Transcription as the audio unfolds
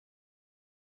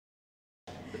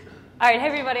All right, hey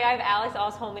everybody, I have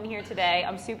Aust Holman here today.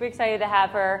 I'm super excited to have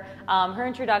her. Her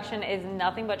introduction is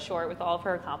nothing but short with all of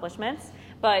her accomplishments,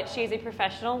 but she's a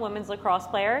professional women's lacrosse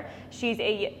player. She's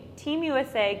a Team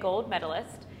USA gold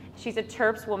medalist. She's a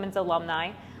Terps women's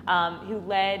alumni who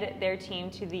led their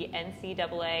team to the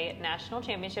NCAA National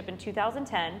Championship in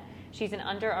 2010. She's an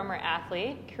Under Armour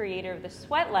athlete, creator of the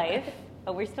Sweat Life.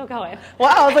 Oh, we're still going.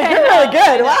 Wow, I was like, you're really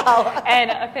good. Wow.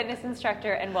 And a fitness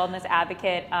instructor and wellness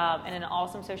advocate, and an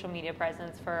awesome social media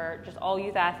presence for just all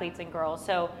youth athletes and girls.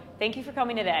 So thank you for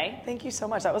coming today. Thank you so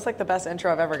much. That was like the best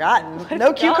intro I've ever gotten.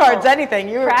 No cue cards, anything.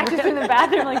 You were practiced in the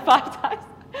bathroom like 5 times.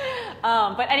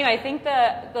 But anyway, I think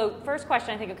the first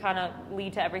question I think would kind of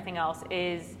lead to everything else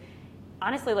is,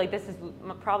 honestly, like this is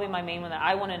probably my main one that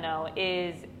I want to know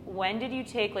is, when did you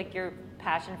take like your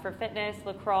passion for fitness,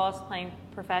 lacrosse, playing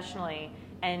professionally,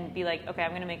 and be like, okay, I'm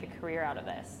going to make a career out of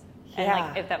this? And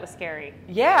like, if that was scary.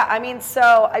 Yeah, I mean,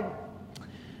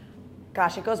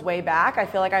 gosh, it goes way back. I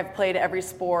feel like I've played every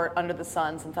sport under the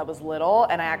sun since I was little,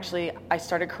 and I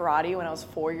started karate when I was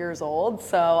 4 years old,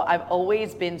 so I've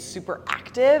always been super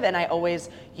active, and I always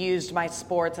used my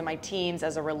sports and my teams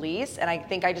as a release, and I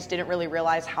think I just didn't really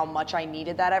realize how much I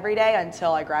needed that every day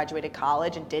until I graduated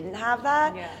college and didn't have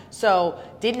that. Yeah. So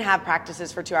didn't have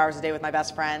practices for 2 hours a day with my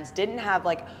best friends, didn't have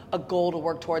like a goal to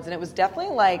work towards, and it was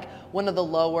definitely like one of the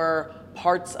lower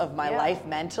parts of my life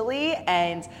mentally,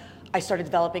 and I started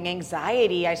developing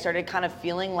anxiety. I started kind of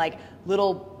feeling like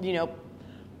little,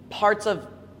 parts of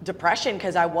depression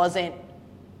because I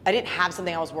didn't have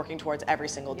something I was working towards every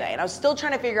single day. And I was still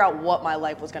trying to figure out what my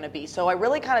life was going to be. So I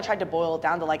really kind of tried to boil it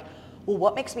down to like, well,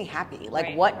 what makes me happy?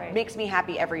 Like what makes me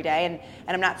happy every day? And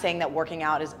I'm not saying that working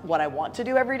out is what I want to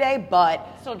do every day, but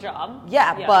still a job.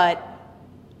 Yeah, but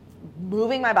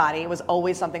moving my body was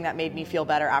always something that made me feel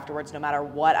better afterwards, no matter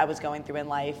what I was going through in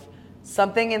life.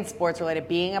 Something in sports related,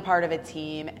 being a part of a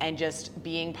team and just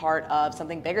being part of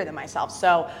something bigger than myself.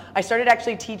 So I started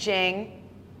actually teaching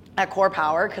at Core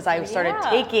Power because I started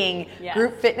taking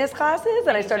group fitness classes,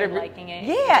 and I started liking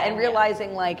it. And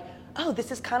realizing like, oh,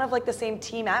 this is kind of like the same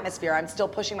team atmosphere. I'm still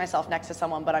pushing myself next to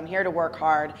someone, but I'm here to work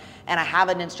hard, and I have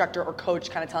an instructor or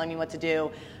coach kind of telling me what to do.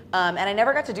 And I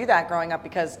never got to do that growing up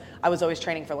because I was always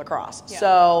training for lacrosse. Yeah.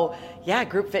 So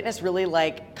group fitness really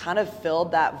like kind of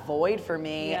filled that void for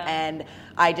me. Yeah. And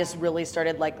I just really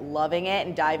started like loving it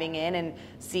and diving in and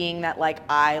seeing that like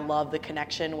I love the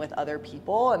connection with other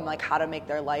people and like how to make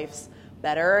their lives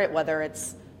better, whether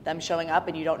it's them showing up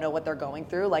and you don't know what they're going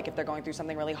through, like if they're going through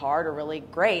something really hard or really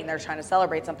great and they're trying to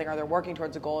celebrate something, or they're working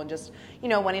towards a goal, and just,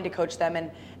 wanting to coach them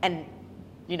and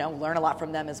learn a lot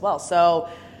from them as well. So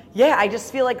yeah, I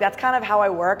just feel like that's kind of how I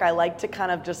work. I like to kind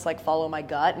of just like follow my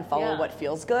gut and follow what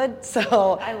feels good.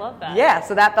 So I love that. Yeah,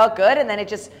 so that felt good, and then it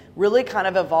just really kind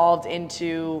of evolved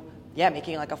into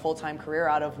making like a full-time career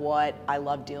out of what I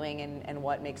love doing and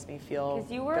what makes me feel Because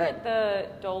you were good. at the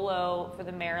Dolo for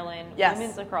the Maryland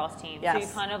women's lacrosse team. Yes. So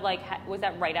you kind of like, was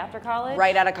that right after college?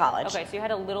 Right out of college. Okay, so you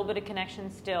had a little bit of connection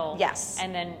still. Yes.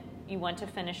 And then you went to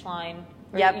Finish Line.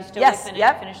 Or Yep. You still Yes.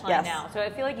 Finish Line now. So I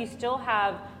feel like you still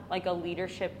have like a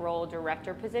leadership role,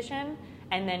 director position,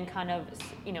 and then kind of,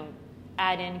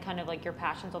 add in kind of like your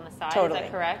passions on the side. Totally. Is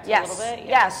that correct? Yes. A little bit?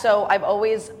 Yeah. So I've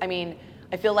always,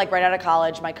 I feel like right out of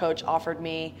college, my coach offered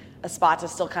me a spot to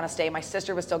still kind of stay. My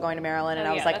sister was still going to Maryland, and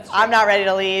I was like, I'm not ready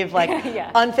to leave. Like,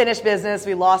 unfinished business.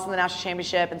 We lost in the national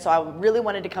championship, and so I really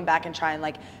wanted to come back and try and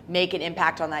like make an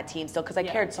impact on that team still, because I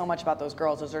cared so much about those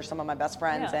girls. Those are some of my best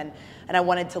friends, and I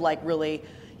wanted to like really,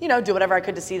 do whatever I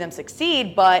could to see them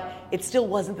succeed. But it still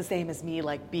wasn't the same as me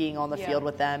like being on the field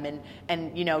with them,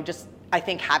 and just I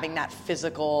think having that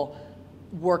physical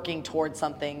working towards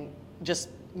something, just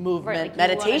movement,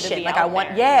 meditation, like I want,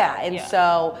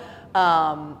 so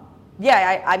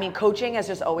I mean, coaching has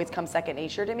just always come second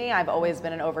nature to me. I've always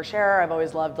been an oversharer. I've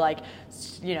always loved like,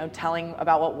 telling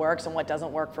about what works and what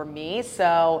doesn't work for me.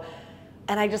 So,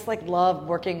 and I just like love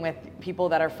working with people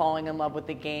that are falling in love with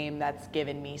the game that's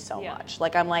given me so much.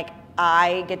 Like I'm like,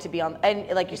 I get to be on, and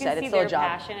like you said, it's still a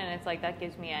job. Passion, and it's like that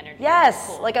gives me energy. Yes,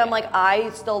 cool. Like I'm like,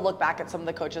 I still look back at some of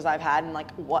the coaches I've had and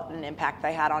like what an impact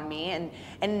they had on me,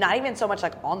 and not even so much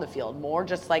like on the field, more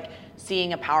just like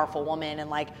seeing a powerful woman and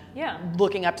like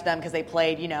looking up to them because they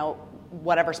played,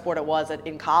 whatever sport it was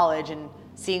in college, and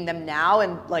seeing them now,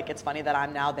 and like it's funny that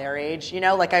I'm now their age,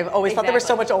 like I've always thought they were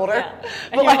so much older. Yeah.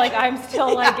 And you're like I'm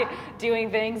still like doing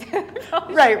things.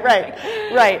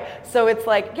 right. So it's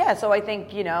like, so I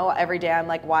think, every day I'm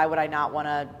like, why would I not want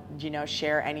to,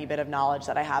 share any bit of knowledge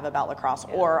that I have about lacrosse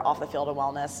or off the field of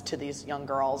wellness to these young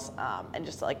girls, and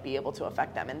just to like be able to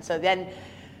affect them. And so then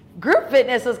group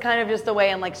fitness was kind of just a way,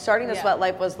 and like starting the Sweat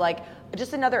Life was like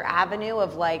just another avenue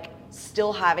of like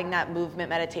still having that movement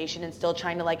meditation and still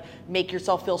trying to like make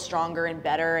yourself feel stronger and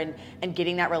better and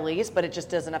getting that release, but it just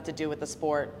doesn't have to do with the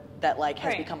sport that like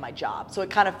has become my job. So it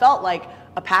kind of felt like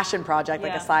a passion project,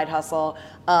 like a side hustle.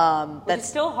 That's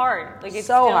still hard. Like it's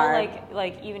so still hard.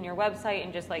 Like even your website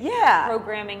and just like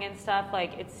programming and stuff.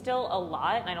 Like it's still a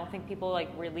lot, and I don't think people like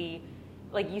really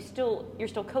like you're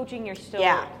still coaching, you're still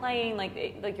playing.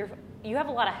 You have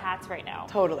a lot of hats right now.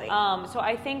 Totally. So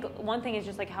I think one thing is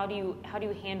just like how do you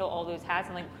handle all those hats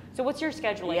and like so what's your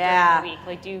schedule like during the week?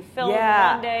 Like do you film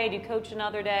one day, do you coach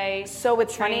another day? So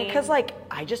it's funny because like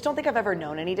I just don't think I've ever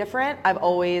known any different. I've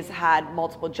always had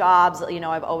multiple jobs, you know,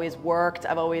 I've always worked,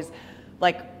 I've always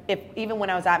like even when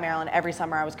I was at Maryland, every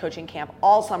summer I was coaching camp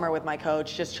all summer with my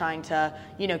coach, just trying to,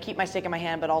 you know, keep my stick in my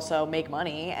hand, but also make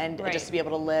money and just to be able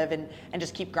to live and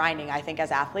just keep grinding. I think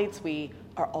as athletes, we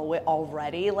are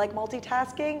already like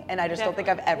multitasking, and I just don't think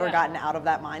I've ever gotten out of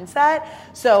that mindset.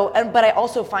 So, but I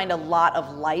also find a lot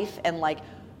of life and like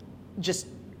just,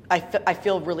 I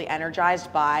feel really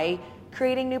energized by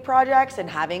creating new projects and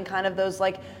having kind of those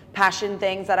like passion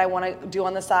things that I want to do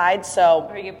on the side. So.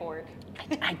 Or you get bored.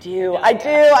 I do. I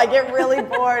get really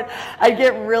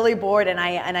bored. And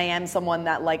I am someone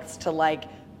that likes to like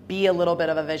be a little bit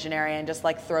of a visionary and just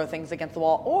like throw things against the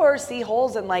wall or see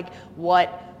holes in like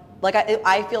what. Like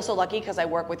I feel so lucky because I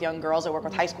work with young girls, I work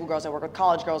with high school girls, I work with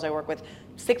college girls, I work with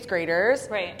sixth graders,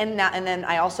 and then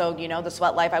I also, you know, the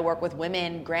sweat life, I work with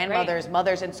women, grandmothers,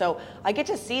 mothers, and so I get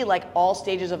to see like all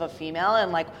stages of a female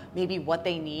and like maybe what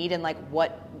they need and like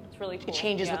what really cool.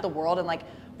 changes with the world. And like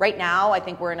right now, I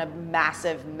think we're in a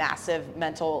massive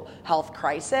mental health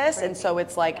crisis, and so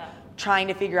it's like trying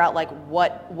to figure out like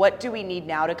what do we need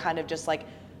now to kind of just like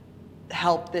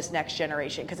help this next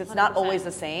generation, because it's 100%. Not always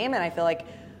the same, and I feel like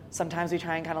sometimes we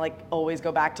try and kind of like always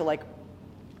go back to like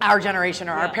our generation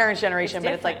or our parents' generation,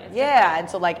 but it's like, and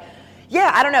so like,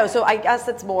 I don't know. So I guess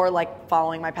it's more like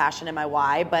following my passion and my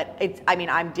why, but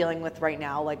I'm dealing with right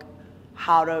now, like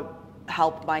how to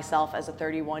help myself as a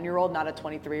 31-year-old, not a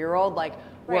 23-year-old, like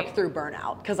work through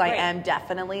burnout. Because I am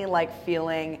definitely like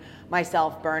feeling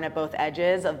myself burn at both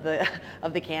edges of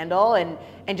the candle. And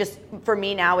just for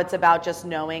me now, it's about just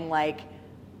knowing like,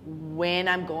 when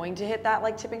I'm going to hit that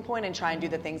like tipping point and try and do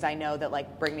the things I know that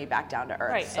like bring me back down to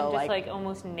earth. So and just like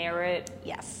almost narrow it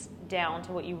down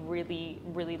to what you really,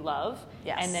 really love.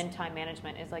 And then time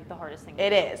management is like the hardest thing.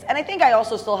 It is. And I think I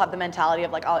also still have the mentality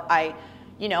of like, I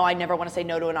never want to say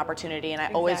no to an opportunity, and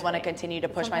I always want to continue to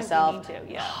push myself.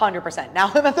 100%.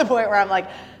 Now I'm at the point where I'm like,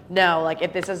 no, like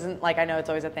if this isn't like, I know it's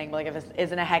always a thing, but like if this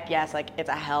isn't a heck yes, like it's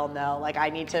a hell no. Like I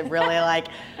need to really like,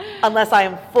 unless I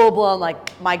am full blown,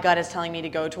 like my gut is telling me to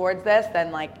go towards this,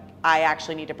 then like I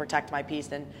actually need to protect my peace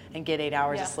and get 8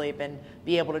 hours of sleep and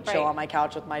be able to chill on my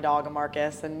couch with my dog and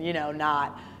Marcus and, you know,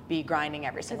 not be grinding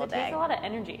every single day. It takes a lot of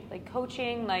energy. Like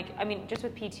coaching, like, I mean, just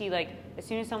with PT, like as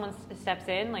soon as someone steps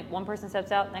in, like one person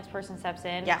steps out, next person steps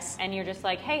in. And you're just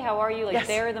like, hey, how are you? Like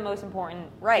they're the most important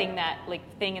thing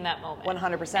in that moment.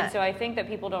 100%. And so I think that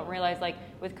people don't realize, like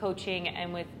with coaching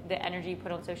and with the energy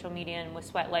put on social media and with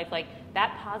Sweat Life, like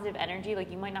that positive energy,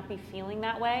 like you might not be feeling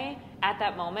that way at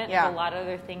that moment. There's a lot of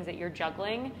other things that you're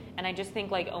juggling. And I just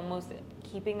think like almost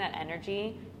keeping that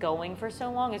energy going for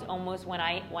so long is almost when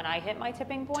I hit my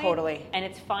tipping point. Totally. And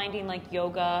it's finding like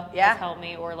yoga has helped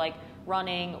me, or like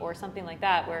running or something like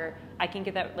that, where I can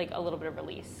get that like a little bit of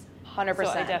release. 100%. So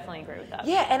I definitely agree with that.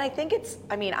 Yeah, and I think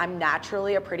I'm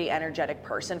naturally a pretty energetic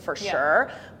person for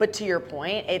sure, but to your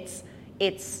point,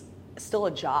 it's still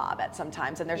a job at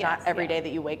sometimes, and there's not every day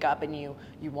that you wake up and you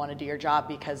want to do your job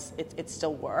because it's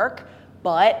still work.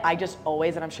 But I just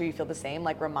always, and I'm sure you feel the same,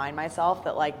 like remind myself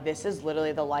that like this is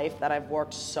literally the life that I've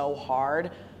worked so hard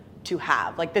to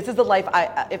have. Like this is the life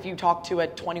if you talk to a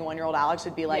 21-year-old Alex,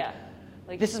 it'd be like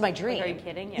this is my dream. Like, are you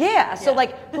kidding? Yeah. So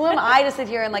like who am I to sit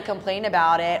here and like complain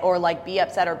about it or like be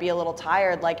upset or be a little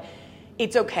tired? Like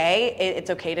it's okay.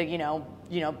 It's okay to, you know,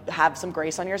 have some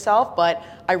grace on yourself, but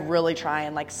I really try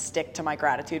and like stick to my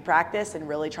gratitude practice and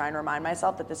really try and remind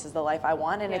myself that this is the life I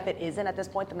want. And if it isn't at this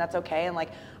point, then that's okay. And like,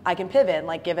 I can pivot and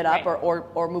like give it up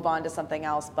or move on to something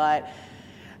else.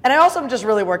 And I also am just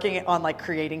really working on like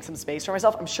creating some space for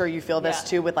myself. I'm sure you feel this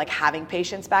too with like having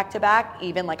patients back to back.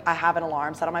 Even like I have an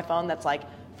alarm set on my phone that's like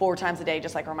 4 times a day,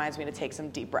 just like reminds me to take some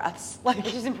deep breaths. Like,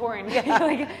 which is important.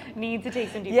 Like need to take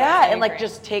some deep breaths. Yeah, and like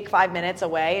just take 5 minutes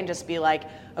away and just be like,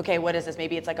 okay, what is this?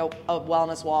 Maybe it's like a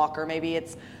wellness walk, or maybe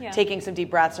it's taking some deep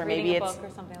breaths, or reading maybe a it's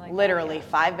book or something like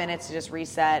 5 minutes to just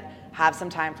reset, have some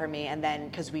time for me, and then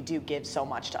because we do give so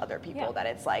much to other people that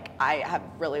it's like I have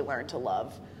really learned to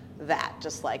love that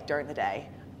just like during the day.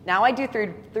 Now I do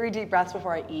three deep breaths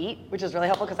before I eat, which is really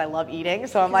helpful because I love eating.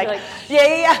 So I'm like,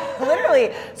 yeah,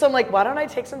 literally. So I'm like, why don't I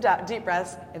take some deep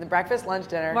breaths in the breakfast, lunch,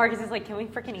 dinner? Marcus is like, can we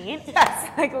freaking eat?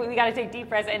 Yes. Like, we got to take deep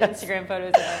breaths and Instagram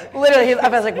photos. Literally, I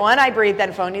was like, one, I breathe,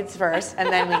 then phone eats first, and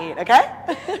then we eat,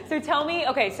 okay? So tell me,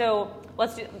 okay, so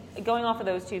going off of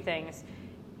those two things,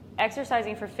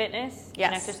 exercising for fitness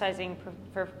and exercising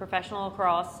for professional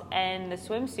lacrosse and the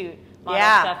swimsuit model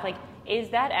stuff, like, is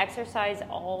that exercise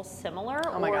all similar,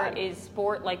 or is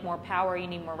sport like more power, you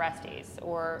need more rest days,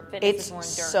 or fitness is more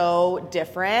endurance? It's so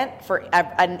different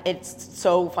and it's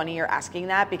so funny you're asking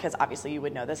that because obviously you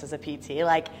would know this as a PT.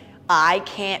 Like, I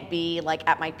can't be like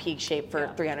at my peak shape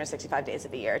for 365 days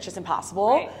of the year. It's just impossible.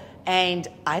 Right. And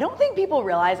I don't think people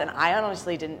realize, and I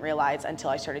honestly didn't realize until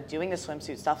I started doing the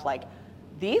swimsuit stuff, like,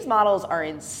 these models are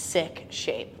in sick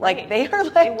shape. Like, they are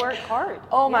like... They work hard.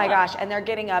 Oh my gosh. And they're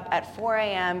getting up at 4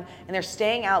 a.m. and they're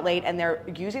staying out late and they're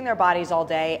using their bodies all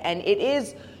day. And it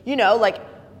is, you know, like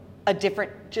a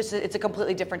different, it's a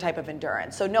completely different type of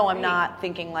endurance. So no, I'm not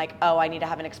thinking like, oh, I need to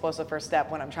have an explosive first step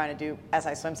when I'm trying to do SI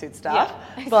swimsuit stuff.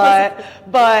 Yeah.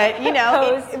 But you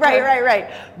know,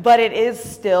 right. But it is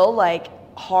still like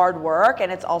hard work.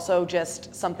 And it's also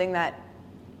just something that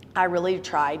I really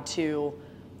tried to,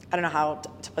 I don't know how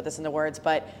to put this into words,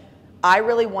 but I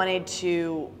really wanted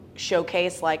to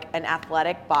showcase like an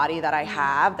athletic body that I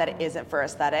have that isn't for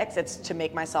aesthetics. It's to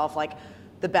make myself like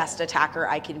the best attacker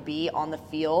I can be on the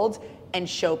field and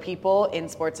show people in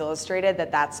Sports Illustrated that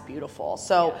that's beautiful.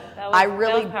 So I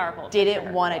really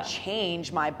didn't want to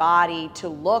change my body to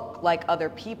look like other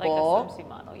people. Like a swimsuit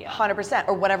model, 100%,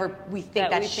 or whatever we think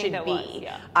that should be.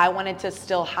 I wanted to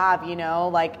still have, you know,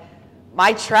 like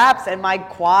my traps and my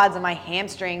quads and my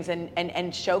hamstrings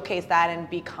and showcase that and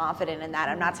be confident in that.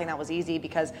 I'm not saying that was easy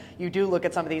because you do look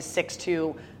at some of these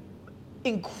 6'2"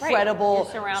 incredible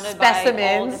specimens.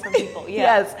 By all different people.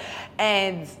 Yes.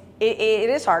 And it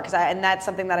is hard and that's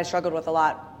something that I struggled with a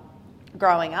lot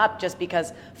growing up, just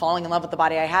because falling in love with the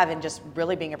body I have and just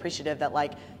really being appreciative that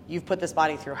like you've put this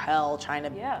body through hell trying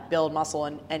to build muscle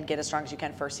and get as strong as you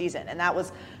can for a season. And that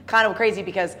was kind of crazy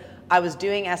because I was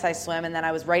doing SI swim and then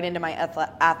I was right into my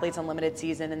Athletes Unlimited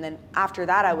season. And then after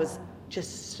that, I was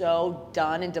just so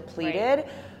done and depleted. Right.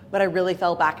 But I really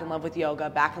fell back in love with yoga,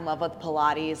 back in love with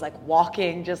Pilates, like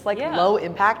walking, just like low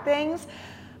impact things.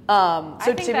 So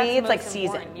to me, it's like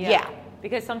season. Yeah.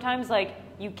 Because sometimes like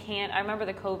you can't, I remember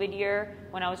the COVID year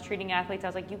when I was treating athletes, I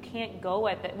was like, you can't go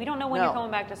at that. We don't know when you're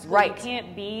coming back to school. Right. You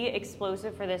can't be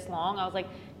explosive for this long. I was like,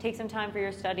 take some time for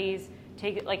your studies.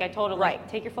 Take it, like I told him, like,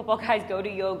 take your football guys, go to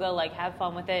yoga, like have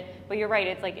fun with it. But you're right,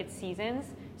 it's like it's seasons.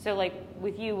 So like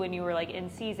with you, when you were like in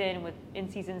season with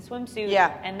in-season swimsuit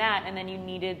and then you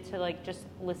needed to like just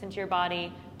listen to your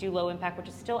body, do low impact, which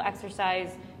is still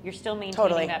exercise. You're still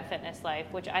maintaining that fitness life,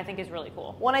 which I think is really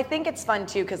cool. Well, I think it's fun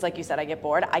too, because like you said, I get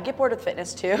bored. I get bored with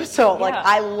fitness too. So like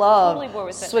I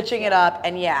love switching it up,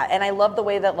 and I love the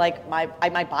way that like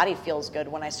my body feels good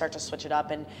when I start to switch it up,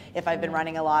 and if I've been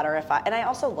running a lot, or and I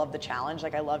also love the challenge.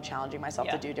 Like I love challenging myself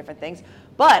to do different things.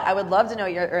 But I would love to know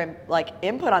your like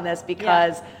input on this,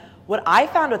 because what I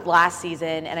found with last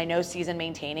season, and I know season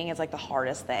maintaining is like the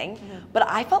hardest thing, but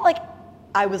I felt like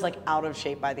I was like out of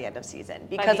shape by the end of season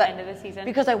because end of the season?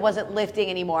 Because I wasn't lifting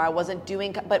anymore. I wasn't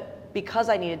doing, but because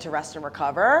I needed to rest and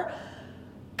recover.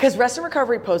 Because rest and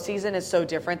recovery postseason is so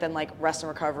different than like rest and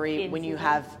recovery when you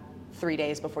have 3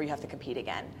 days before you have to compete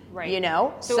again. Right. You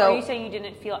know? So are you saying you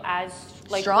didn't feel as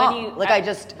like strong? When you, like I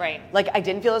just like I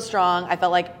didn't feel as strong. I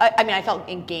felt like I felt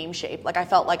in game shape. Like I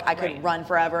felt like I could run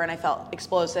forever, and I felt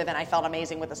explosive, and I felt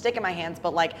amazing with a stick in my hands.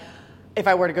 But like if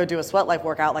I were to go do a sweat life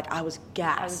workout, like I was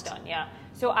gassed. I was done. Yeah.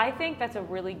 So I think that's a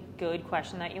really good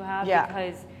question that you have,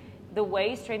 because the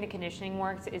way strength and conditioning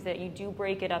works is that you do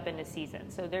break it up into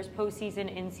seasons. So there's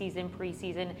postseason, in-season,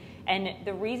 preseason, and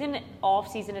the reason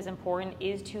off-season is important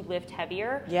is to lift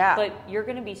heavier, but you're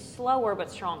going to be slower but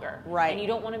stronger. Right. And you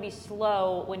don't want to be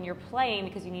slow when you're playing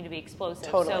because you need to be explosive.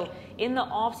 Totally. So in the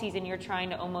off-season, you're trying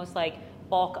to almost like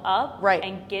bulk up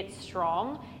and get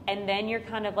strong, and then you're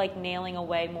kind of like nailing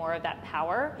away more of that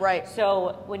power. Right.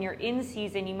 So when you're in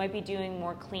season, you might be doing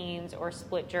more cleans or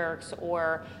split jerks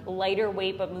or lighter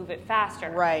weight but move it faster.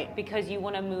 Right. Because you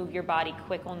want to move your body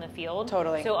quick on the field.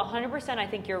 Totally. So 100% I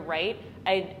think you're right.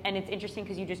 And it's interesting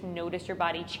because you just noticed your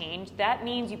body change. That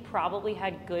means you probably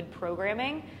had good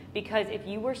programming, because if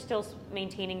you were still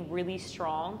maintaining really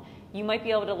strong, you might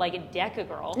be able to like deck a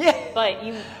girl,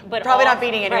 but probably not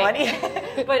beating anyone.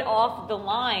 But off the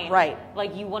line,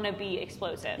 like you want to be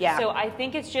explosive. Yeah. So I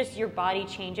think it's just your body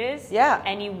changes. Yeah.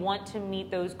 And you want to meet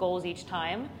those goals each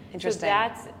time. Interesting.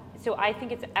 So I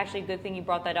think it's actually a good thing you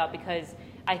brought that up, because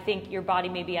I think your body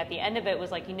maybe at the end of it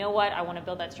was like, you know what, I want to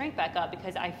build that strength back up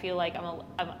because I feel like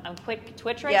I'm quick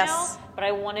twitch right now, but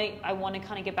I want to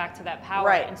kind of get back to that power.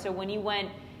 Right. And so when you went,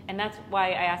 and that's why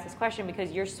I asked this question,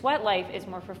 because your sweat life is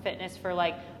more for fitness, for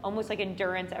like almost like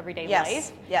endurance everyday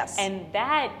life. Yes. And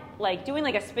that, like doing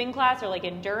like a spin class or like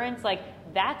endurance, like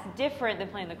that's different than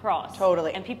playing lacrosse.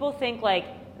 Totally. And people think like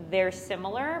they're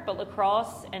similar, but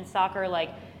lacrosse and soccer, like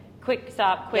quick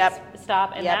stop,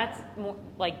 stop, and that's more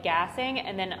like gassing.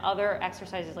 And then other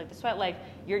exercises like the sweat life,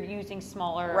 you're using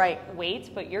smaller weights,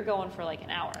 but you're going for like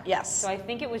an hour. Yes. So I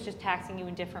think it was just taxing you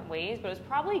in different ways, but it was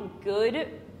probably good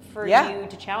for you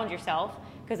to challenge yourself,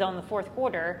 because on the fourth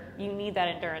quarter, you need that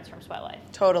endurance from sweat life.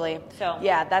 Totally. So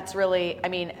yeah, that's really, I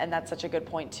mean, and that's such a good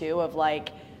point too, of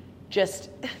like just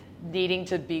needing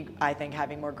to be, I think,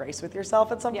 having more grace with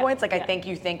yourself at some points. Like I think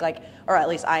you think like, or at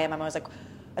least I'm always like,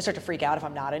 I start to freak out if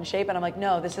I'm not in shape, and I'm like,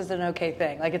 no, this is an okay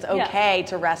thing. Like it's okay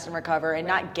to rest and recover and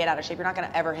not get out of shape. You're not going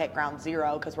to ever hit ground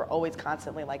zero, because we're always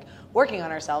constantly like working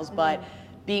on ourselves, but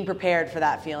being prepared for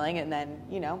that feeling and then,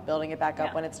 you know, building it back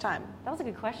up when it's time. That was a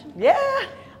good question. Yeah.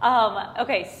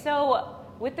 Okay, so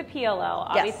with the PLL,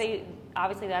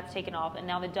 obviously that's taken off, and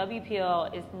now the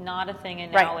WPL is not a thing,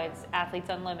 and now it's Athletes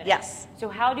Unlimited. Yes. So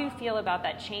how do you feel about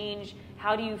that change?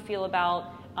 How do you feel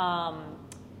about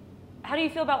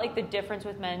like the difference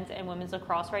with men's and women's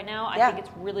lacrosse right now? I think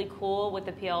it's really cool with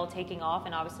the PL taking off,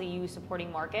 and obviously you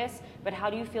supporting Marcus, but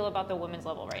how do you feel about the women's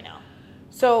level right now?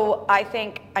 So I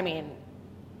think, I mean,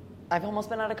 I've almost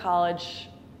been out of college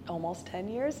almost 10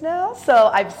 years now, so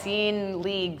I've seen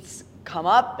leagues come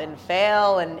up and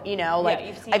fail, and you know,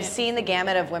 like I've seen the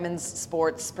gamut of women's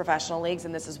sports professional leagues,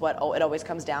 and this is what it always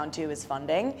comes down to is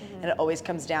funding, and it always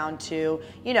comes down to,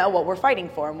 you know, what we're fighting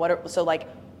for, and what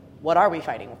are we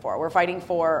fighting for? We're fighting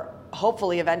for,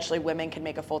 hopefully eventually women can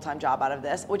make a full-time job out of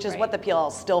this, which is what the PLL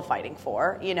is still fighting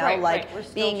for, you know,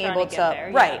 being able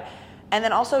to and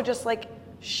then also just like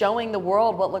showing the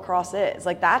world what lacrosse is.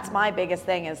 Like that's my biggest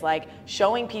thing, is like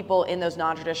showing people in those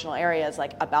non-traditional areas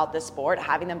like about this sport,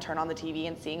 having them turn on the TV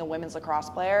and seeing a women's lacrosse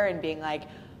player and being like,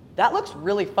 that looks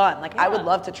really fun. Like I would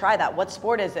love to try that. What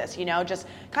sport is this? You know, just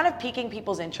kind of piquing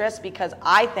people's interest, because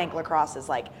I think lacrosse is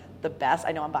like the best,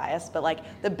 I know I'm biased, but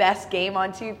like the best game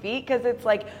on 2 feet, because it's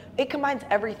like, it combines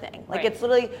everything. Like it's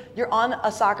literally, you're on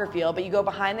a soccer field, but you go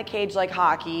behind the cage like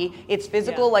hockey. It's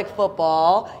physical like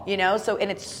football, you know? So,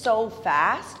 and it's so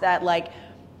fast that like,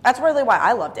 that's really why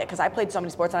I loved it, because I played so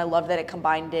many sports and I loved that it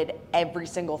combined every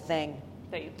single thing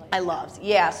that you played. I loved.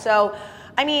 Yeah, so,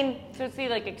 I mean. So it's the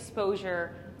like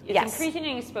exposure, it's increasing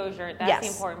in exposure, that's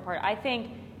the important part. I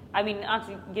think, I mean, not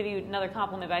to give you another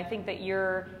compliment, but I think that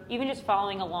you're even just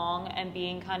following along and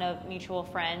being kind of mutual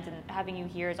friends and having you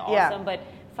here is awesome. But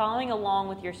following along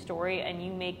with your story and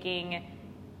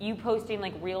you posting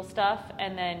like real stuff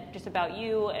and then just about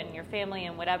you and your family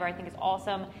and whatever, I think is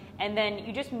awesome. And then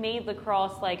you just made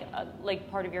lacrosse like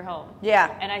part of your home.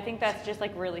 Yeah. And I think that's just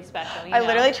like really special. You know?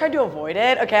 Literally tried to avoid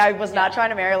it. Okay, I was not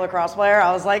trying to marry a lacrosse player.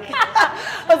 I was like,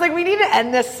 we need to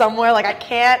end this somewhere. Like I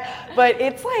can't. But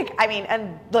it's like, I mean,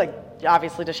 and like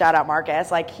obviously to shout out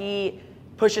Marcus, like he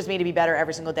pushes me to be better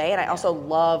every single day. And I also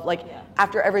love like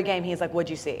after every game, he's like, what'd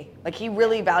you see? Like he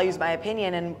really values my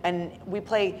opinion, and we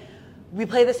play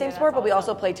the same sport, but we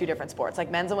also play two different sports. Like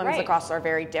men's and women's lacrosse are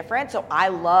very different. So I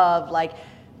love like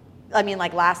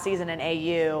last season in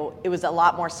AU, it was a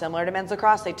lot more similar to men's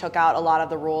lacrosse. They took out a lot of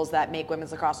the rules that make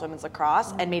women's lacrosse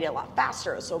and made it a lot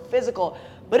faster. It was so physical,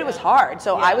 but it was hard.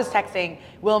 So I was texting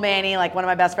Will Manny, like one of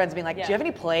my best friends, being like, do you have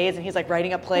any plays? And he's like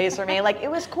writing up plays for me. Like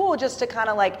it was cool just to kind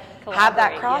of like have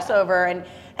that crossover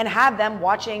and have them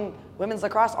watching women's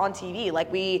lacrosse on TV.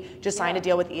 Like we just signed a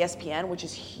deal with ESPN, which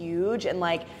is huge. And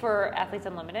like for Athletes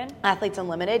Unlimited? Athletes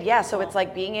Unlimited, yeah. So it's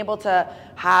like being able to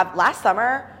have, last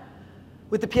summer,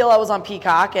 with the PLL was on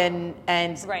Peacock and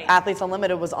Athletes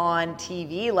Unlimited was on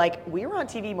TV, like we were on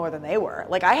TV more than they were.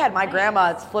 Like I had my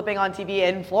grandma flipping on TV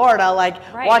in Florida, like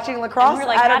watching lacrosse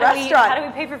at a restaurant. How do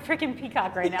we pay for freaking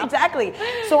Peacock right now? Exactly.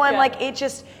 So I'm like,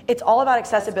 it's all about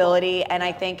accessibility, and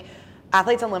I think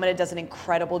Athletes Unlimited does an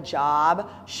incredible job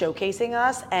showcasing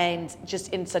us and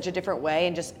just in such a different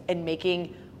way and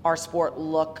making our sport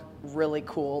look really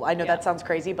cool. I know that sounds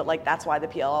crazy, but like that's why the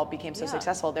PLL became so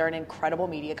successful. They're an incredible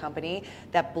media company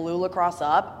that blew lacrosse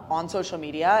up on social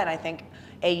media, and I think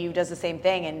AU does the same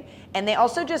thing. And they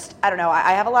also just, I don't know,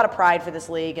 I have a lot of pride for this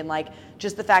league, and like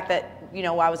just the fact that, you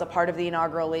know, I was a part of the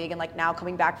inaugural league and like now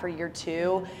coming back for year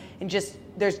 2, and just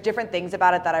there's different things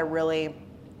about it that I really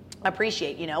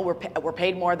appreciate, we're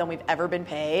paid more than we've ever been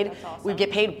paid. That's awesome. We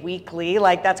get paid weekly.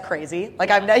 Like, that's crazy. Like,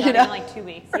 Not even like 2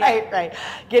 weeks. Right.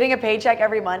 Getting a paycheck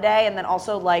every Monday, and then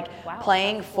also like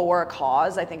playing for a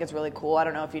cause, I think is really cool. I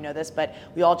don't know if you know this, but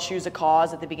we all choose a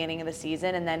cause at the beginning of the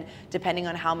season, and then depending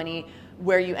on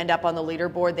where you end up on the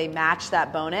leaderboard, they match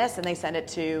that bonus and they send it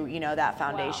to, that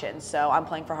foundation. Wow. So I'm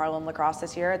playing for Harlem Lacrosse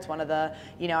this year. It's one of the,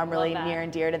 I'm really near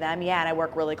and dear to them. Yeah, and I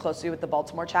work really closely with the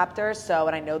Baltimore chapter. So,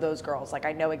 and I know those girls. Like,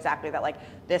 I know exactly that, like,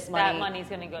 this money. That money's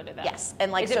going to go to them. Yes.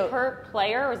 And like, is it per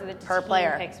player, or is it the per team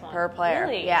player? Picks one? Per player.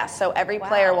 Really? Yeah. So every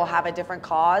player will have a different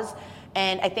cause.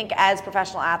 And I think as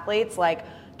professional athletes, like,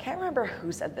 I can't remember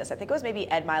who said this. I think it was maybe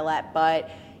Ed Milet, but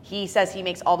he says he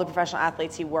makes all the professional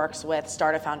athletes he works with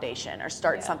start a foundation or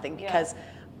start something because,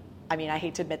 I mean, I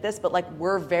hate to admit this, but like,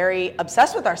 we're very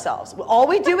obsessed with ourselves. All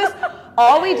we do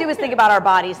is think about our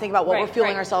bodies, think about what we're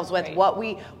fueling ourselves with,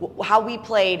 how we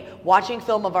played, watching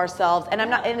film of ourselves. And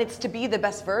and it's to be the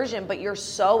best version, but you're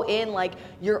so in like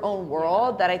your own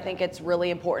world that I think it's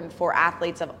really important for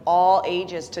athletes of all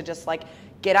ages to just like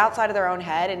get outside of their own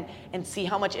head and see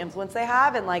how much influence they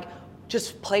have and like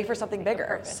just play for something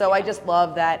bigger. So I just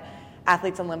love that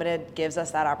Athletes Unlimited gives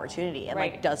us that opportunity and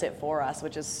like does it for us,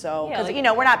 which is so, because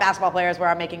we're not basketball players where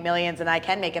I'm making millions and I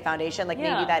can make a foundation. Like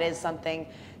maybe that is something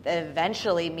that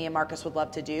eventually me and Marcus would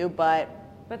love to do, but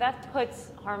that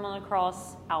puts Harlem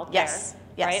Lacrosse out there,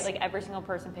 right? Like every single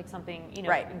person picks something,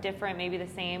 different, maybe the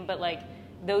same, but like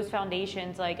those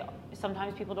foundations, like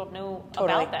sometimes people don't know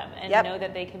about them and know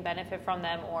that they can benefit from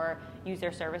them or use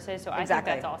their services. So I think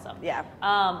that's awesome. Yeah.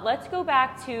 Let's go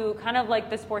back to kind of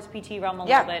like the sports PT realm a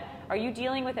little bit. Are you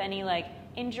dealing with any like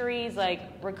injuries, like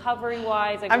recovery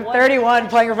wise? Like I'm 31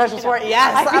 playing professional sport.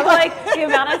 Yes. I feel like the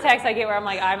amount of texts I get where I'm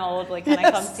like, I'm old. Like, can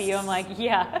I come see you? I'm like,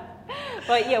 yeah.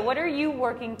 But yeah, what are you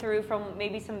working through from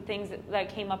maybe some things that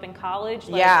came up in college?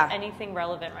 Like anything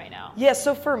relevant right now? Yeah,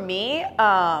 so for me,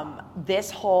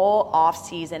 this whole off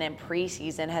season and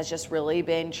preseason has just really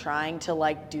been trying to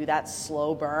like do that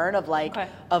slow burn of like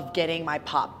of getting my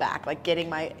pop back, like getting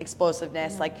my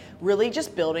explosiveness, like really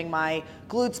just building my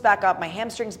glutes back up, my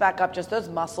hamstrings back up, just those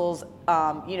muscles,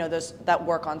 those that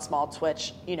work on small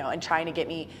twitch, and trying to get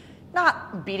me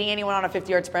not beating anyone on a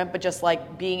 50-yard sprint, but just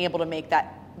like being able to make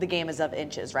that the game is of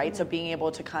inches, right? So being able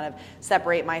to kind of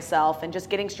separate myself and just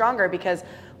getting stronger, because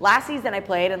last season I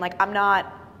played and like I'm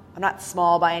not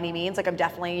small by any means. Like I'm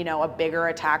definitely, a bigger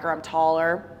attacker. I'm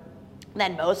taller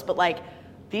than most, but like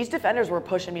these defenders were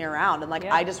pushing me around and like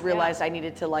I just realized I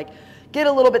needed to like get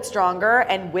a little bit stronger,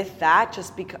 and with that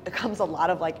just comes a lot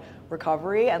of like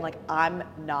recovery, and like I'm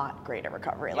not great at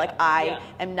recovery. Like I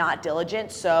am not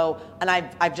diligent. So, and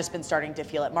I've just been starting to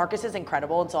feel it. Marcus is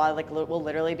incredible, and so I like will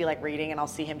literally be like reading and I'll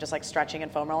see him just like stretching and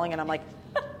foam rolling, and I'm like,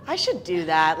 I should do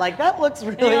that. Like that looks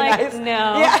really nice.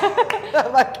 No. Yeah.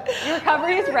 Like, your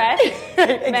recovery is rest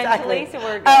mentally, so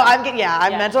we're good.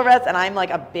 I'm mental rest, and I'm like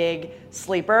a big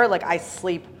sleeper. Like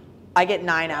I get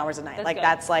 9 hours a night.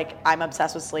 That's like, I'm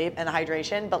obsessed with sleep and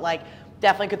hydration, but like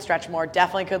definitely could stretch more,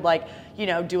 definitely could like,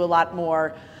 do a lot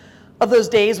more of those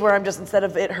days where I'm just, instead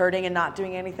of it hurting and not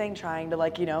doing anything, trying to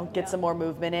like, get some more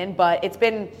movement in. But it's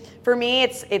been, for me,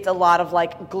 it's a lot of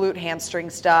like glute hamstring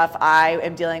stuff. I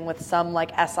am dealing with some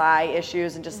like SI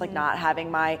issues and just like not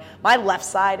having my left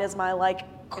side as my like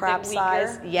crap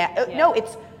size. No,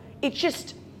 it's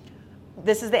just,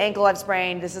 this is the ankle I've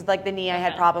sprained. This is like the knee I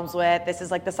had problems with. This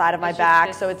is like the side of my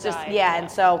back. So it's just,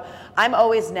 And so I'm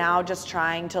always now just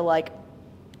trying to like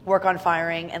work on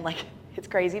firing, and like, it's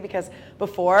crazy because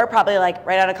before, probably like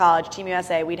right out of college, Team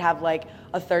USA, we'd have like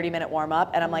a 30-minute warm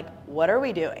up, and I'm like, what are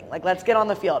we doing? Like, let's get on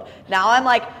the field. Now I'm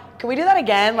like, can we do that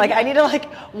again? Like, I need to like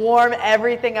warm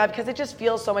everything up because it just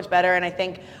feels so much better. And I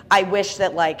think I wish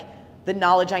that like the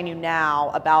knowledge I knew now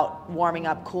about warming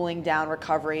up, cooling down,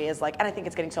 recovery is like, and I think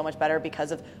it's getting so much better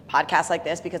because of podcasts like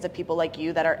this, because of people like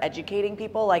you that are educating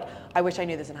people. Like, I wish I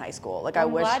knew this in high school. Like,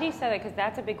 I'm glad you said that, because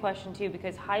that's a big question too,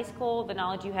 because high school, the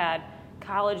knowledge you had,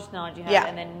 college knowledge you had,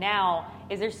 and then now,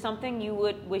 is there something you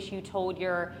would wish you told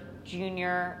your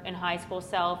junior and high school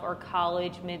self or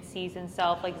college mid-season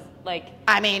self? Like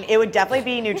I mean, it would definitely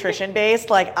be nutrition based.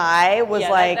 Like I was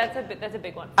that's a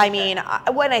big one. I mean,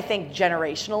 when I think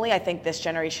generationally, I think this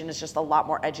generation is just a lot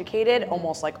more educated,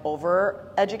 almost like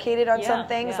over educated on some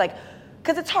things. Like,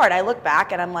 because it's hard. I look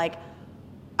back and I'm like,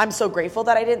 I'm so grateful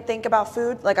that I didn't think about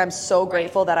food. Like, I'm so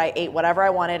grateful that I ate whatever I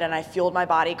wanted and I fueled my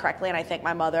body correctly. And I thank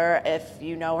my mother. If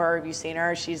you know her, if you've seen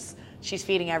her, she's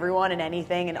feeding everyone and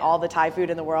anything and all the Thai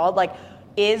food in the world. Like,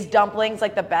 is dumplings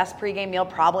like the best pregame meal?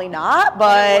 Probably not,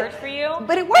 but it worked for you.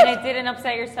 But it worked. And it didn't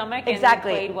upset your stomach.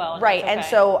 Exactly. And you played well. Right. Okay. And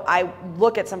so I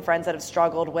look at some friends that have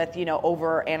struggled with,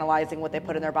 over analyzing what they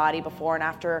put in their body before and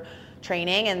after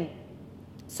training. And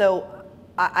so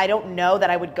I don't know that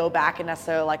I would go back and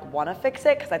necessarily like want to fix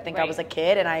it, because I think I was a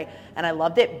kid and I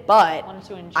loved it, but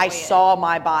I saw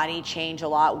my body change a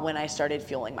lot when I started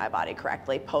fueling my body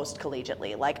correctly post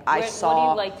collegiately. Like I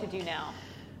saw. What do you like to do now?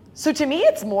 So to me,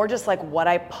 it's more just like what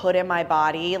I put in my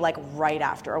body like right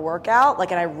after a workout.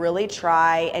 Like, and I really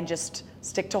try and just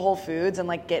stick to whole foods and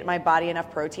like get my body enough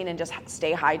protein and just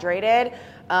stay hydrated.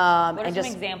 What are some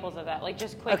examples of that? Like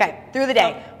just quick. Okay, through the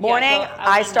day. Morning,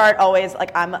 I start always,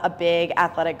 like I'm a big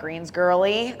athletic greens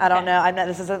girly. I don't know,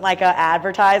 this isn't like an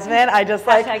advertisement. I just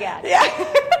like. Hashtag ad.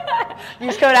 Yeah.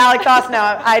 Use code Lacrosse. No,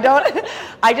 I don't.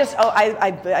 I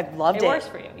loved it. It works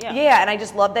for you, yeah. Yeah, and I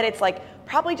just love that it's like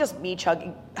probably just me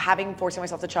forcing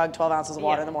myself to chug 12 ounces of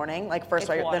water in the morning. Like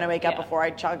then I wake up before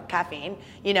I chug caffeine,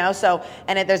 so,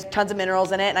 and there's tons of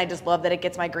minerals in it, and I just love that it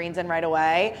gets my greens in right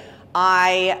away.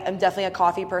 I am definitely a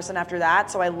coffee person after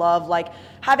that, so I love like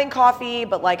having coffee,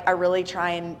 but like I really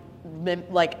try and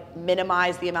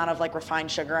minimize the amount of like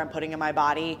refined sugar I'm putting in my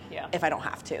body if I don't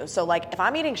have to. So like if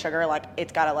I'm eating sugar, like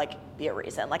it's gotta like be a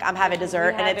reason. Like I'm having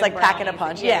dessert and it's like packing a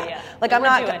punch. Yeah. Like I'm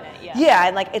not doing it. Yeah,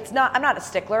 and like I'm not a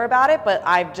stickler about it, but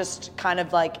I've just kind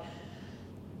of like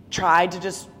tried to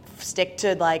just stick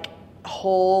to like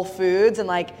whole foods and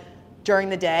like during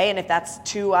the day, and if that's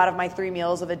 2 out of my 3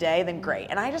 meals of a day, then great.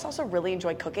 And I just also really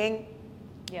enjoy cooking.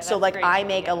 Yeah, so like I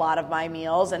make a lot of my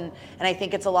meals, and I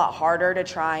think it's a lot harder to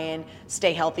try and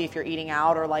stay healthy if you're eating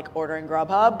out or like ordering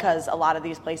Grubhub, because a lot of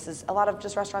these places, a lot of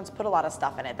just restaurants put a lot of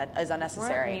stuff in it that is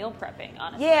unnecessary. We're meal prepping,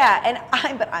 honestly. Yeah,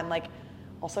 and I'm like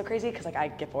also crazy because like I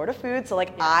get bored of food, so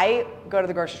like I go to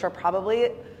the grocery store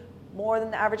probably more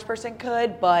than the average person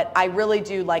could, but I really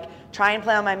do like try and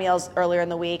plan my meals earlier in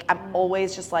the week. I'm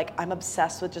always just like, I'm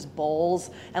obsessed with just bowls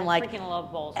and I freaking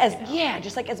love bowls.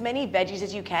 Just like as many veggies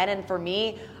as you can. And for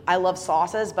me, I love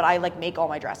sauces, but I like make all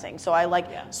my dressings. So I like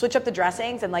switch up the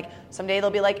dressings, and like someday they'll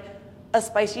be like a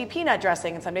spicy peanut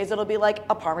dressing, and some days it'll be like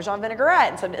a Parmesan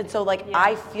vinaigrette. And so like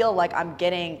I feel like I'm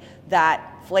getting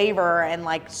that flavor and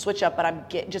like switch up, but I'm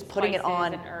just putting it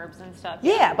on and herbs and stuff.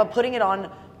 Yeah, but putting it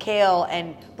on kale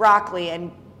and broccoli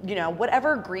and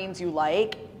whatever greens you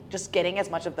like, just getting as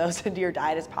much of those into your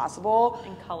diet as possible.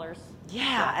 And colors.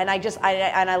 Yeah, and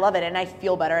I love it, and I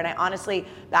feel better. And I honestly,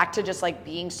 back to just like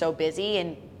being so busy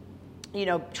and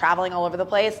traveling all over the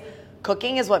place,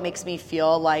 cooking is what makes me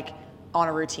feel like on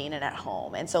a routine and at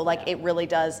home. And so like it really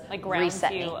does like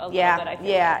reset me. A little bit, I feel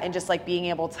like. And just like being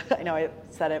able to, I know I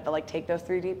said it, but like take those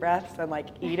 3 deep breaths and like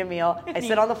eat a meal. I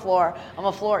sit on the floor. I'm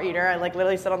a floor eater. I like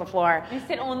literally sit on the floor. You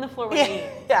sit on the floor when you eat?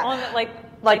 Yeah. On the,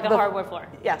 like the hardwood floor.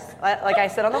 Yes. Like I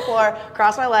sit on the floor,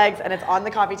 cross my legs, and it's on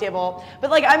the coffee table. But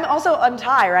like I'm also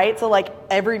Thai, right? So like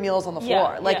every meal's on the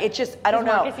floor. It's just, I don't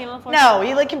know. No,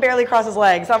 he like can barely cross his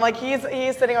legs. So I'm like, he's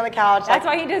sitting on the couch. That's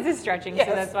why he does his stretching. Yes.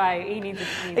 So that's why he needs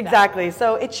exactly. That.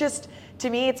 So it's just, to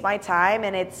me, it's my time,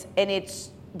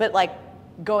 but like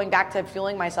going back to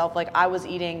fueling myself, like I was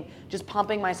eating, just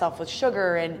pumping myself with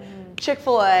sugar and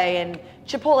Chick-fil-A and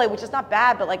Chipotle, which is not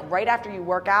bad, but like right after you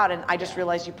work out, and I just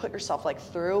realized you put yourself like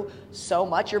through so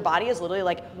much. Your body is literally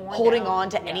like holding on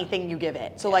to anything you give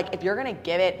it. So like if you're gonna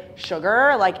give it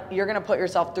sugar, like you're gonna put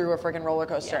yourself through a freaking roller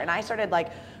coaster. And I started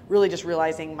like really just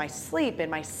realizing my sleep and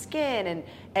my skin and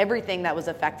everything that was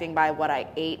affecting by what I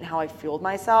ate and how I fueled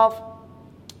myself.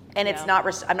 And it's not,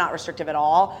 I'm not restrictive at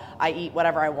all. I eat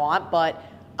whatever I want, but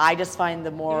I just find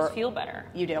the more... You just feel better.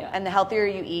 You do. Yeah. And the healthier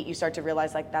you eat, you start to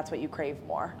realize like that's what you crave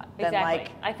more. Exactly. Than,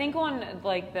 like, I think on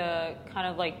like the kind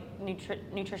of like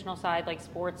nutritional side, like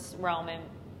sports realm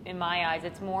in my eyes,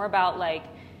 it's more about like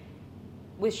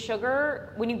with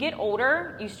sugar, when you get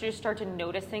older, you just start to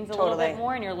notice things a little bit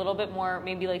more, and you're a little bit more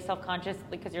maybe like self-conscious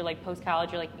because you're like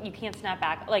post-college, you're like, you can't snap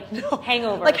back, like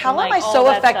hangovers. Like how am I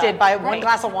so affected by one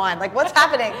glass of wine? Like what's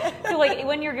happening? So like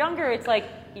when you're younger, it's like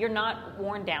you're not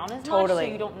worn down as much, so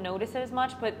you don't notice it as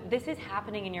much, but this is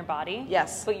happening in your body.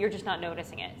 Yes. But you're just not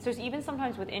noticing it. So even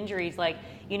sometimes with injuries, like,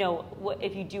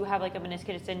 if you do have like a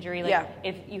meniscus injury, like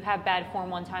if you have bad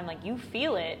form one time, like you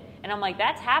feel it, and I'm like,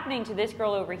 that's happening to this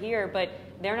girl over here, but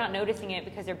they're not noticing it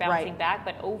because they're bouncing back.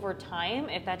 But over time,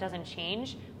 if that doesn't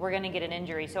change, we're going to get an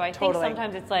injury. So I think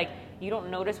sometimes it's like you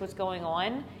don't notice what's going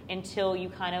on until you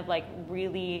kind of like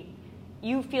really,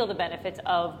 you feel the benefits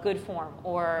of good form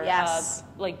or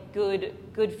like good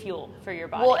fuel for your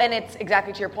body. Well, and it's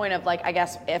exactly to your point of like, I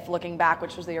guess if looking back,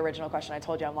 which was the original question, I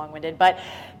told you I'm long-winded, but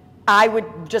I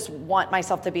would just want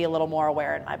myself to be a little more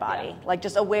aware in my body, like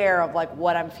just aware of like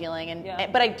what I'm feeling.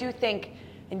 But I do think,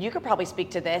 and you could probably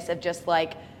speak to this, of just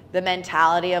like the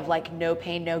mentality of like no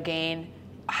pain, no gain.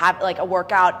 Have like a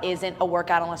workout isn't a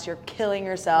workout unless you're killing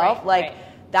yourself.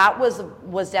 That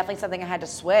was definitely something I had to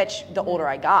switch the older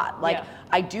I got. Like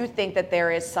I do think that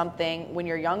there is something when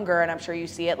you're younger, and I'm sure you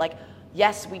see it, like,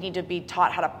 yes, we need to be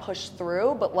taught how to push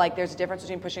through, but like there's a difference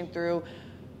between pushing through,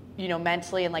 you know,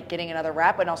 mentally and like getting another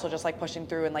rep, and also just like pushing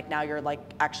through and like now you're like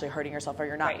actually hurting yourself, or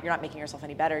you're not making yourself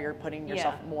any better, you're putting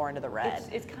yourself more into the red.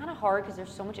 It's kind of hard because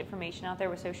there's so much information out there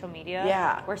with social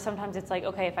media where sometimes it's like,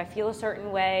 okay, if I feel a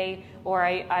certain way or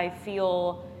I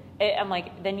feel it, I'm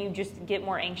like, then you just get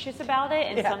more anxious about it,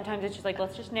 and sometimes it's just like,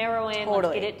 let's just narrow in,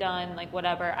 let's get it done, like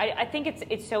whatever. I think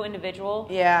it's so individual,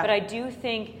 but I do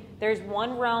think there's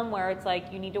one realm where it's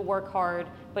like you need to work hard,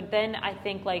 but then I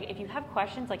think like if you have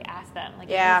questions, like ask them. Like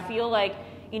if you feel like,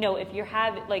 you know, if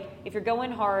you're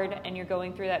going hard and you're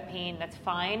going through that pain, that's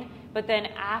fine. But then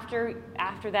after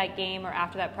that game or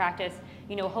after that practice,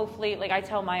 you know, hopefully, like I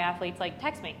tell my athletes, like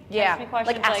text me questions,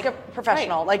 like ask a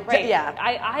professional,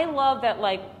 I love that,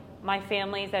 like my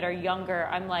families that are younger,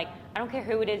 I'm like, I don't care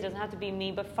who it is, doesn't have to be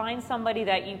me, but find somebody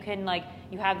that you can, like,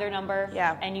 you have their number,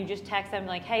 and you just text them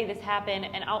like, hey, this happened,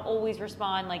 and I'll always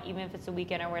respond, like, even if it's a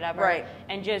weekend or whatever,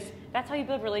 and just, that's how you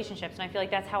build relationships, and I feel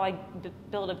like that's how I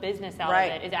build a business out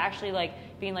of it, is actually,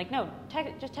 like, being like, no,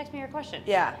 just text me your questions.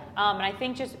 And I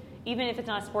think just, even if it's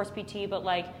not a sports PT, but,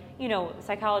 like, you know,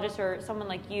 psychologist or someone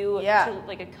like you, to,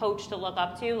 like, a coach to look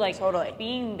up to, like,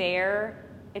 being there.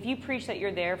 If you preach that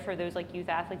you're there for those like youth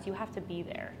athletes, you have to be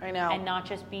there. I know. And not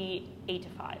just be 8 to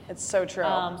 5. It's so true.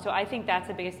 So I think that's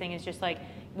the biggest thing, is just like,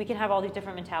 we can have all these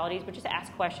different mentalities, but just ask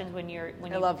questions when you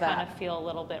kind of feel a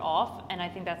little bit off. And I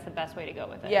think that's the best way to go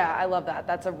with it. Yeah, I love that.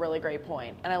 That's a really great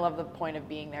point. And I love the point of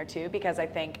being there too, because I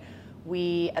think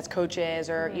we as coaches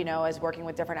or, you know, as working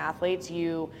with different athletes,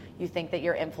 you think that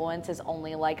your influence is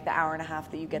only like the hour and a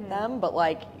half that you get them, but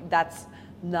like that's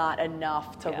not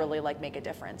enough to really like make a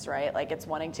difference, right? Like it's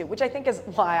wanting to, which I think is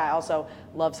why I also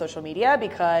love social media,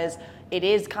 because it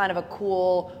is kind of a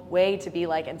cool way to be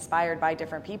like inspired by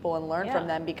different people and learn from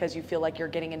them, because you feel like you're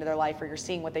getting into their life, or you're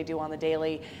seeing what they do on the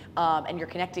daily, and you're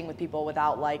connecting with people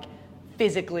without like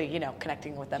physically, you know,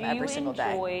 connecting with them every single day. Do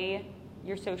you enjoy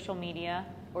your social media,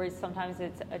 or sometimes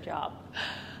it's a job?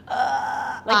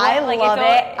 I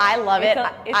love it.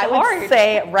 I would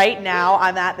say right now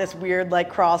I'm at this weird like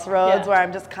crossroads where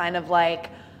I'm just kind of like,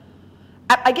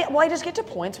 I just get to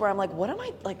points where I'm like, what am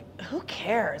I, like, who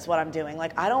cares what I'm doing?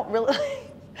 Like, I don't really,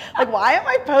 like, why am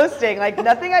I posting? Like,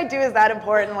 nothing I do is that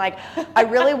important. Like, I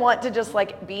really want to just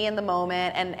like be in the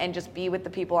moment and just be with the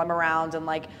people I'm around, and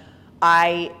like,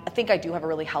 I think I do have a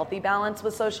really healthy balance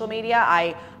with social media.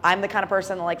 I'm the kind of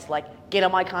person that likes to like get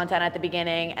on my content at the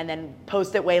beginning and then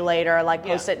post it way later, like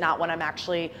post it not when I'm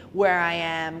actually where I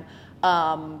am.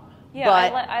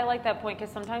 I like that point,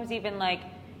 because sometimes even like,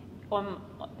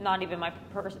 not even my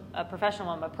professional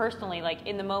one, but personally, like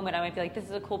in the moment, I might be like, this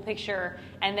is a cool picture,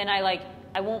 and then I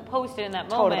won't post it in that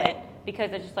moment.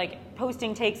 Because it's just like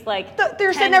posting takes like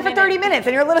they're sitting there for 30 minutes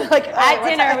and you're literally like, at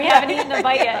dinner we haven't eaten the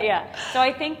bite yet. So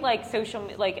I think like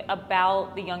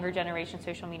about the younger generation,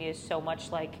 social media is so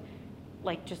much like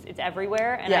just it's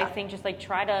everywhere, and I think just like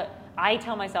I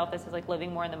tell myself this is like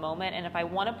living more in the moment, and if I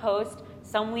want to post,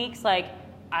 some weeks like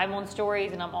I'm on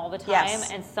stories and I'm all the time,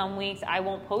 and some weeks I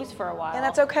won't post for a while. And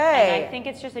that's okay. And I think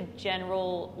it's just a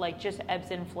general, like, just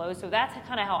ebbs and flows. So that's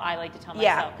kind of how I like to tell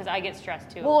myself, because I get stressed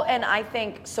too. Well, and I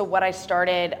think, so what I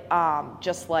started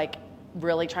just like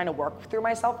really trying to work through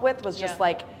myself with was just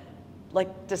like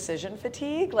decision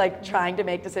fatigue, like trying to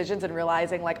make decisions and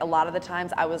realizing like a lot of the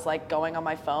times I was like going on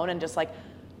my phone and just like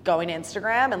going to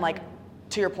Instagram and like,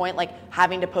 to your point, like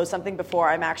having to post something before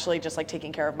I'm actually just like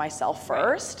taking care of myself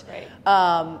first.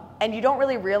 And you don't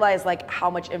really realize like how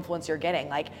much influence you're getting.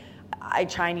 Like I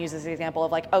try and use this example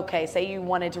of like, okay, say you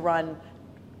wanted to run,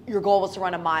 your goal was to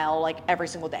run a mile like every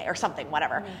single day or something,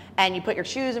 whatever. And you put your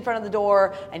shoes in front of the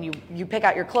door and you pick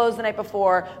out your clothes the night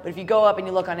before. But if you go up and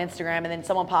you look on Instagram and then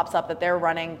someone pops up that they're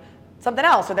running something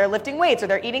else, or they're lifting weights, or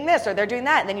they're eating this, or they're doing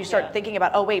that, and then you start thinking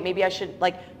about, oh wait, maybe I should,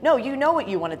 like, no, you know what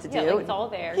you wanted to do. Like it's all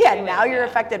there. Now you're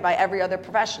affected by every other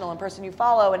professional and person you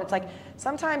follow, and it's like,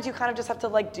 sometimes you kind of just have to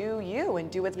like do you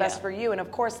and do what's best for you, and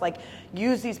of course, like,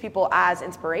 use these people as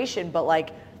inspiration, but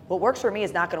like, what works for me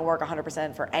is not gonna work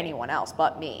 100% for anyone else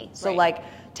but me. So like,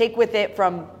 take with it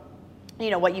from, you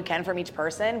know, what you can from each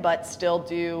person, but still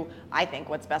do, I think,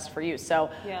 what's best for you. So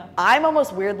I'm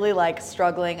almost weirdly like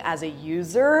struggling as a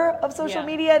user of social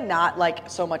media, not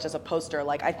like so much as a poster.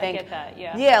 Like I think, I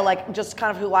get that, like just kind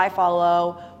of who I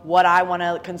follow, what I want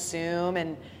to consume,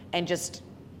 and and just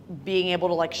being able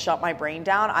to like shut my brain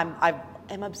down.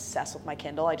 I'm obsessed with my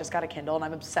Kindle. I just got a Kindle and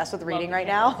I'm obsessed with reading right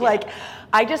now. Yeah. Like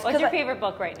What's your favorite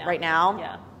book right now? Right now?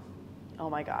 Yeah. Oh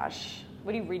my gosh.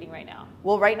 What are you reading right now?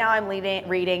 Well, right now I'm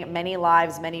reading Many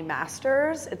Lives, Many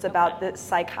Masters. It's about the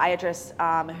psychiatrist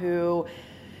who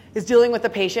is dealing with a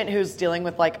patient who's dealing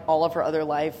with like all of her other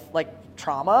life, like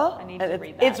trauma. I need to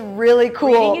read that. It's really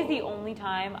cool. Reading is the only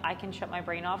time I can shut my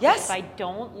brain off. Yes. If I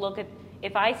don't look at,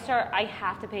 if I start, I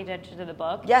have to pay attention to the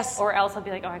book. Yes. Or else I'll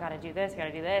be like, oh, I got to do this, I got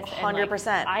to do this. 100%. And,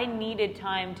 like, I needed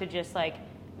time to just like,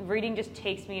 reading just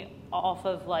takes me off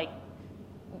of like,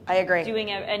 I agree.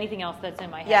 Doing anything else that's in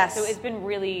my head. Yes. So it's been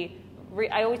really,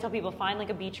 I always tell people, find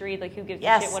like a beach read, like who gives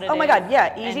a shit what it is. Oh my God,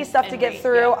 yeah, easy stuff to get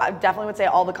through. Yeah. I definitely would say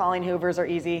all the Colleen Hoovers are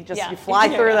easy. Just you fly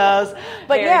Yeah. through those.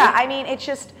 But yeah, I mean,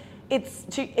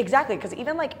 exactly, because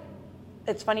even like,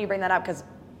 it's funny you bring that up because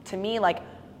to me, like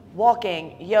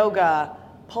walking, yoga,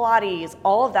 Pilates,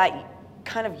 all of that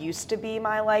kind of used to be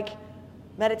my like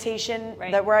meditation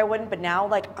that where I wouldn't, but now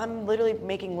like I'm literally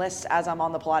making lists as I'm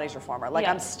on the Pilates reformer. Like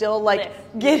I'm still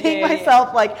like getting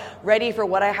myself like ready for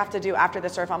what I have to do after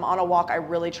this, or if I'm on a walk, I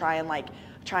really try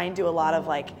and do a lot of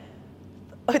like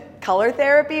color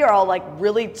therapy, or I'll like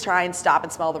really try and stop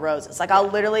and smell the roses. Like I'll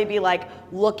literally be like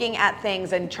looking at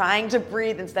things and trying to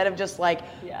breathe instead of just like,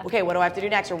 okay, what do I have to do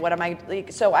next, or what am I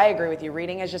like? So I agree with you.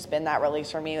 Reading has just been that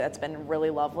release for me. That's been really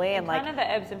lovely, and like kind of the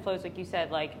ebbs and flows, like you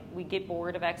said. Like we get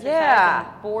bored of exercise.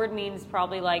 Yeah. And bored means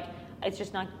probably like it's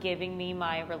just not giving me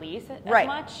my release as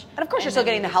much. And of course, you're still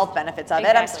getting the health benefits of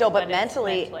it. I'm still, but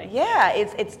mentally, yeah,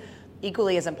 it's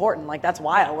equally as important. Like that's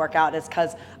why I work out, is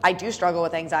because I do struggle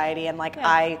with anxiety, and like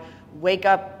I wake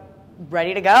up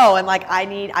ready to go, and like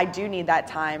I do need that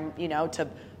time, you know, to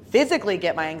physically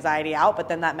get my anxiety out, but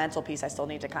then that mental piece I still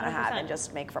need to kind of have and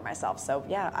just make for myself. So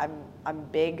yeah, I'm a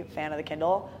big fan of the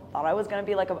Kindle. Thought I was gonna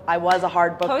be like I was a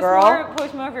hard book girl.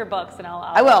 Post more of your books, and I'll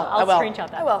screenshot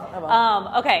that. I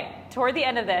will. Okay, toward the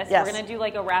end of this, we're gonna do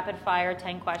like a rapid fire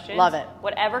 10 questions. Love it.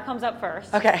 Whatever comes up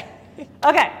first. Okay.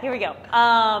 Okay, here we go.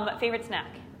 Favorite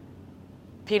snack?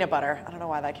 Peanut butter. I don't know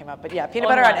why that came up, but yeah, peanut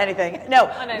butter on anything.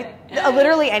 No,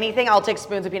 literally anything. I'll take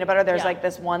spoons of peanut butter. There's like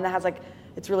this one that has like,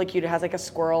 it's really cute. It has like a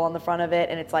squirrel on the front of it,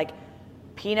 and it's like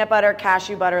peanut butter,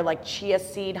 cashew butter, like chia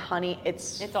seed, honey.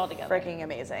 It's all together. Freaking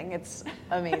amazing. It's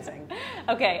amazing.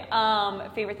 Okay.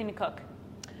 Favorite thing to cook?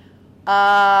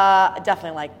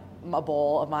 Definitely like a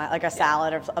bowl of like a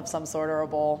salad of some sort, or a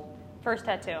bowl. First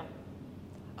tattoo?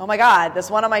 Oh my God,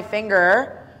 this one on my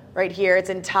finger right here.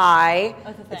 It's in Thai.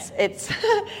 What's the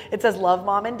thing? It says "Love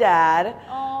Mom and Dad."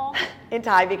 Aww. In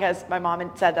Thai, because my mom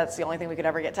had said that's the only thing we could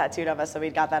ever get tattooed of us, so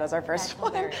we got that as our first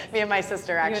one. Me and my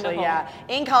sister, actually,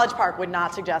 in College Park. Would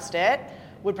not suggest it.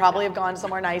 Would probably have gone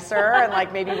somewhere nicer and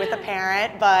like maybe with a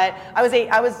parent. But I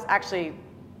was actually,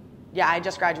 I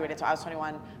just graduated, so I was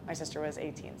 21. My sister was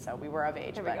 18, so we were of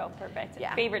age. There we go. Perfect.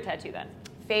 Yeah. Favorite tattoo then?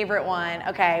 Favorite one.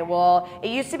 Okay, well, it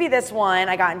used to be this one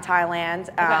I got in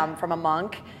Thailand from a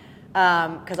monk,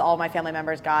 because all of my family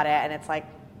members got it, and it's like,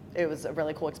 it was a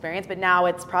really cool experience. But now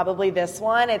it's probably this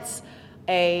one. It's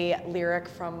a lyric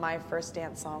from my first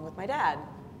dance song with my dad.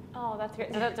 Oh, that's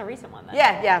great. So that's a recent one then.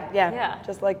 Yeah.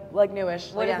 Just like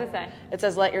newish. What does it say? It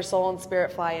says, "Let your soul and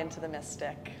spirit fly into the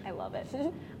mystic." I love it.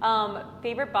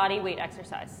 Favorite body weight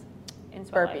exercise? In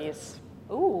Burpees.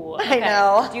 Ooh, okay. I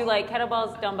know. Do you like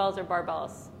kettlebells, dumbbells, or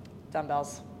barbells?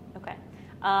 Dumbbells. Okay.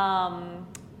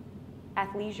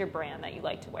 Athleisure brand that you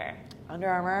like to wear? Under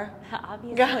Armour.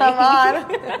 Obviously. Come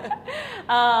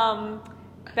on.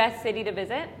 Best city to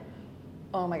visit?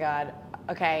 Oh my God.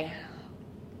 Okay.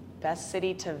 Best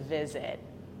city to visit.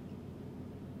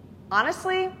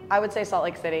 Honestly, I would say Salt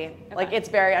Lake City. Okay. Like, it's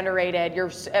very underrated.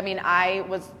 I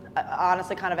was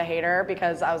honestly kind of a hater,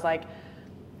 because I was like,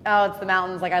 oh, it's the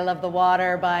mountains, like I love the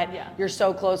water, but you're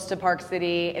so close to Park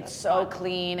City. It's so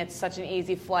clean. It's such an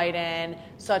easy flight in,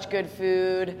 such good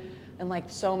food, and like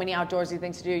so many outdoorsy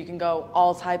things to do. You can go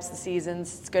all types of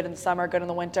seasons. It's good in the summer, good in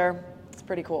the winter. It's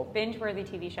pretty cool. Binge-worthy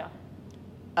TV show?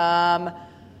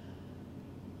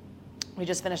 We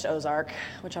just finished Ozark,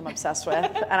 which I'm obsessed with,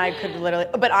 and I could literally,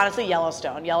 but honestly,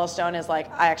 Yellowstone. Yellowstone is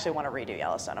like, I actually want to redo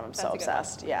Yellowstone. I'm so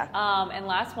obsessed. Yeah. And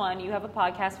last one, you have a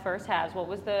podcast, First Halves. What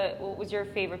was your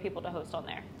favorite people to host on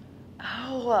there?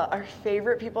 Oh, our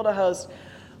favorite people to host.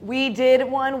 We did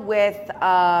one with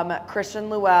Kristen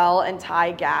Llewell and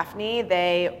Ty Gaffney.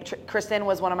 Kristen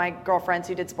was one of my girlfriends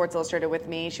who did Sports Illustrated with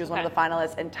me. She was one of the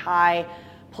finalists, and Ty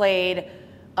played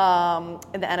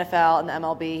in the NFL and the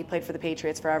MLB. He played for the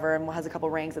Patriots forever and has a couple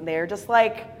rings, and they're just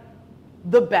like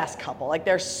the best couple. Like,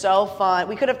 they're so fun.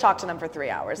 We could have talked to them for 3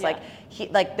 hours. Yeah.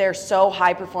 Like they're so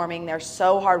high performing, they're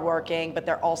so hardworking, but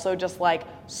they're also just like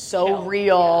so chill.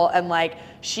 real. Yeah. And like,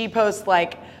 she posts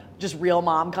like just real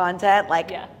mom content.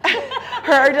 Like, yeah.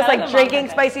 her just like drinking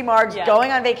spicy margs, yeah.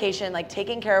 going on vacation, like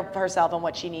taking care of herself and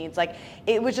what she needs. Like,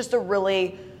 it was just a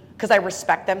really, because I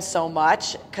respect them so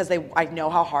much, because I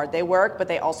know how hard they work, but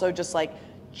they also just like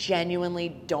genuinely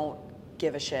don't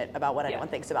give a shit about what anyone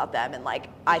thinks about them, and like,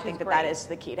 I think that is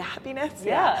the key to happiness.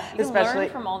 Yeah, you especially learn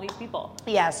from all these people.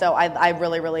 Yeah, so I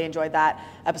really enjoyed that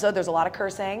episode. There's a lot of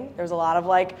cursing. There's a lot of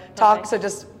like talk. So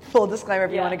just full disclaimer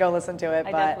if you want to go listen to it.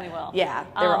 I but definitely will. Yeah,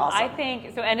 they were awesome. I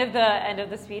think so. End of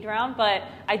the speed round, but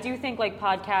I do think like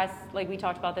podcasts, like we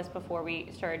talked about this before we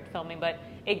started filming, but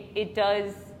it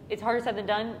does. It's harder said than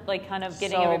done, like kind of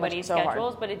getting everybody's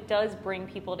schedules, but it does bring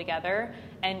people together,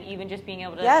 and even just being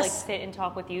able to like sit and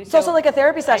talk with you. It's also like a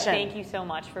therapy session. Thank you so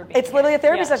much for being It's literally a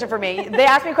therapy session for me. They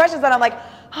ask me questions, and I'm like,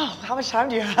 oh, how much time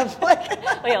do you have? Like,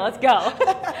 well, yeah, let's go.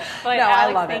 But no, Alex,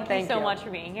 I love it. Thank you so much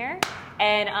for being here.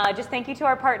 And just thank you to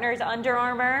our partners, Under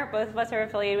Armour. Both of us are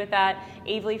affiliated with that.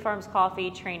 Aveley Farms Coffee,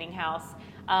 Training House,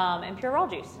 and Pure Raw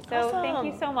Juice. So thank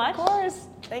you so much. Of course.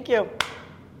 Thank you.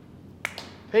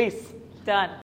 Peace. Done.